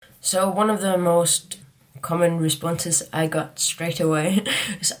So one of the most common responses I got straight away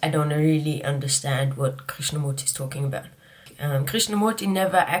is I don't really understand what Krishnamurti is talking about. Krishnamurti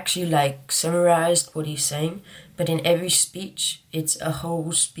never actually summarized what he's saying, but in every speech, it's a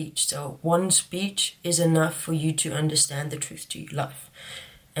whole speech. So one speech is enough for you to understand the truth to your life.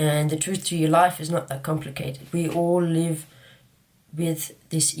 And the truth to your life is not that complicated. We all live with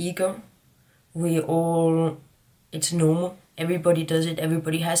this ego. It's normal. Everybody does it.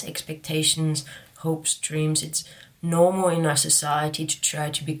 Everybody has expectations, hopes, dreams. It's normal in our society to try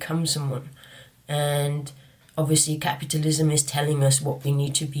to become someone. And obviously capitalism is telling us what we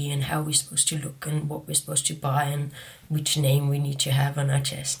need to be and how we're supposed to look and what we're supposed to buy and which name we need to have on our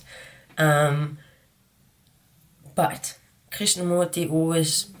chest. But Krishnamurti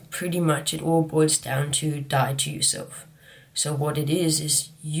always, pretty much, it all boils down to die to yourself. So what it is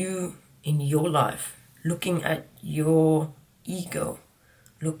you in your life, looking at your ego,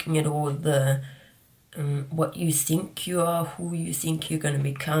 looking at all the what you think you are, who you think you're going to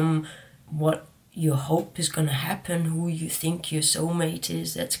become, what your hope is going to happen, who you think your soulmate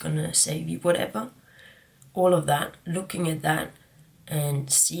is that's going to save you, whatever. All of that, looking at that and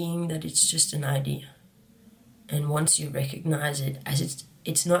seeing that it's just an idea. And once you recognize it as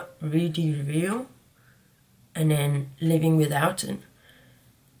it's not really real, and then living without it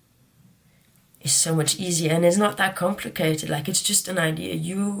is so much easier, and it's not that complicated. It's just an idea.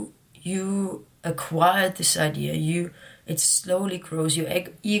 You acquired this idea. It slowly grows. Your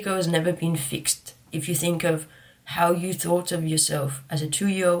ego has never been fixed. If you think of how you thought of yourself as a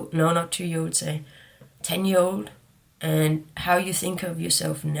 2-year-old, no, not 2-year-old, say 10-year-old, and how you think of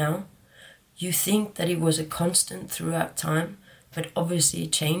yourself now, you think that it was a constant throughout time, but obviously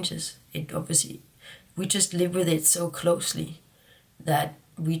it changes. We just live with it so closely that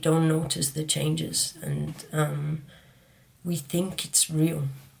we don't notice the changes, and we think it's real.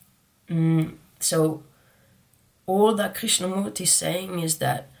 So all that Krishnamurti is saying is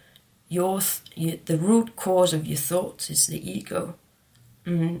that the root cause of your thoughts is the ego.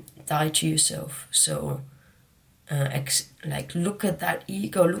 Die to yourself. So look at that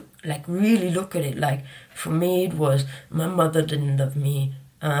ego, really look at it. For me it was, my mother didn't love me,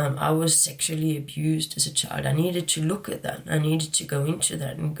 I was sexually abused as a child. I needed to look at that. I needed to go into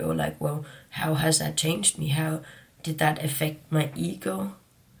that and go well, how has that changed me? How did that affect my ego?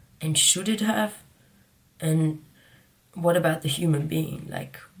 And should it have? And what about the human being?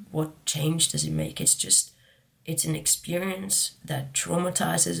 What change does it make? It's an experience that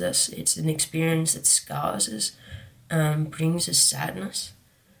traumatizes us. It's an experience that scars us, brings us sadness.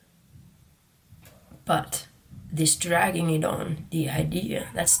 But this dragging it on, the idea,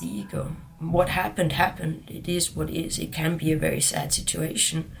 that's the ego. What happened. It is what it is. It can be a very sad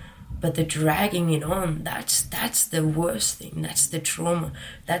situation, but the dragging it on, that's the worst thing. That's the trauma.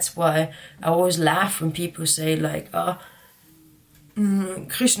 That's why I always laugh when people say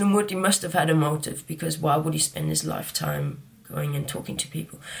Krishnamurti must have had a motive, because why would he spend his lifetime going and talking to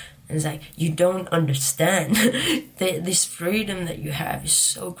people? And it's you don't understand. This freedom that you have is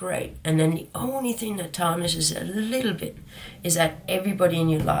so great. And then the only thing that tarnishes it a little bit is that everybody in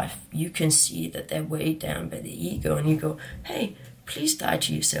your life, you can see that they're weighed down by the ego, and you go, hey, please die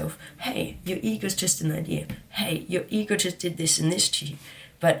to yourself. Hey, your ego's just an idea. Hey, your ego just did this and this to you.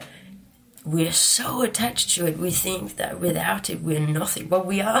 But we're so attached to it, we think that without it we're nothing. But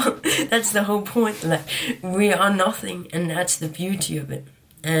we are. That's the whole point. We are nothing, and that's the beauty of it.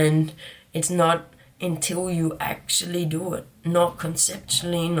 And it's not until you actually do it, not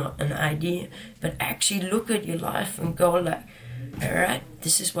conceptually, not an idea, but actually look at your life and go all right,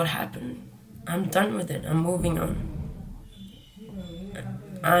 this is what happened. I'm done with it. I'm moving on.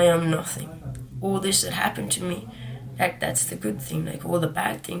 I am nothing. All this that happened to me, that's the good thing. All the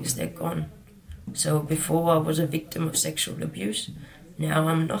bad things, they're gone. So before I was a victim of sexual abuse, now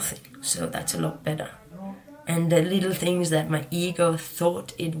I'm nothing. So that's a lot better. And the little things that my ego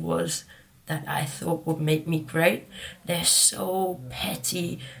thought it was, that I thought would make me great, they're so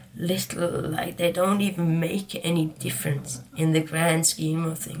petty, little, they don't even make any difference in the grand scheme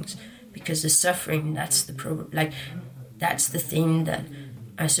of things. Because the suffering, that's the problem. That's the thing that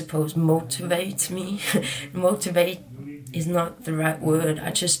I suppose motivates me. Motivate is not the right word.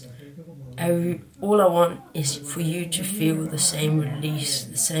 All I want is for you to feel the same release,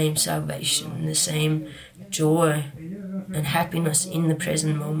 the same salvation, the same joy and happiness in the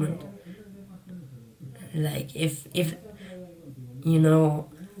present moment. If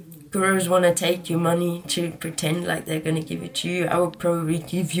gurus want to take your money to pretend like they're going to give it to you, I would probably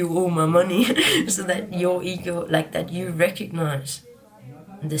give you all my money so that your ego, that you recognize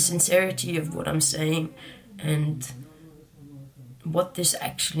the sincerity of what I'm saying, and what this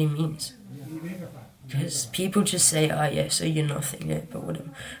actually means. Because people just say, oh yeah, so you're nothing, yeah, but whatever.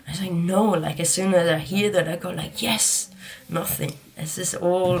 I was like, no, like as soon as I hear that, I go like, yes, nothing. This is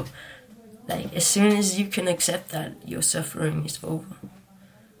all, like as soon as you can accept that, your suffering is over.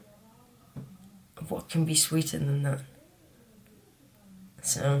 What can be sweeter than that?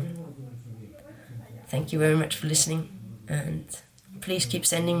 So, thank you very much for listening, and please keep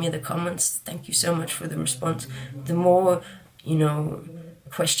sending me the comments. Thank you so much for the response. The more,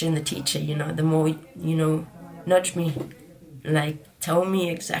 question the teacher, the more, nudge me, like tell me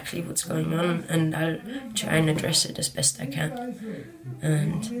exactly what's going on, and I'll try and address it as best I can.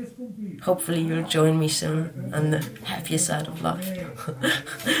 And hopefully you'll join me soon on the happier side of life.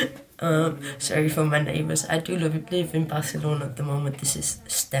 Sorry for my neighbors. I do live in Barcelona at the moment. This is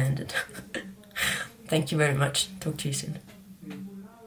standard. Thank you very much. Talk to you soon.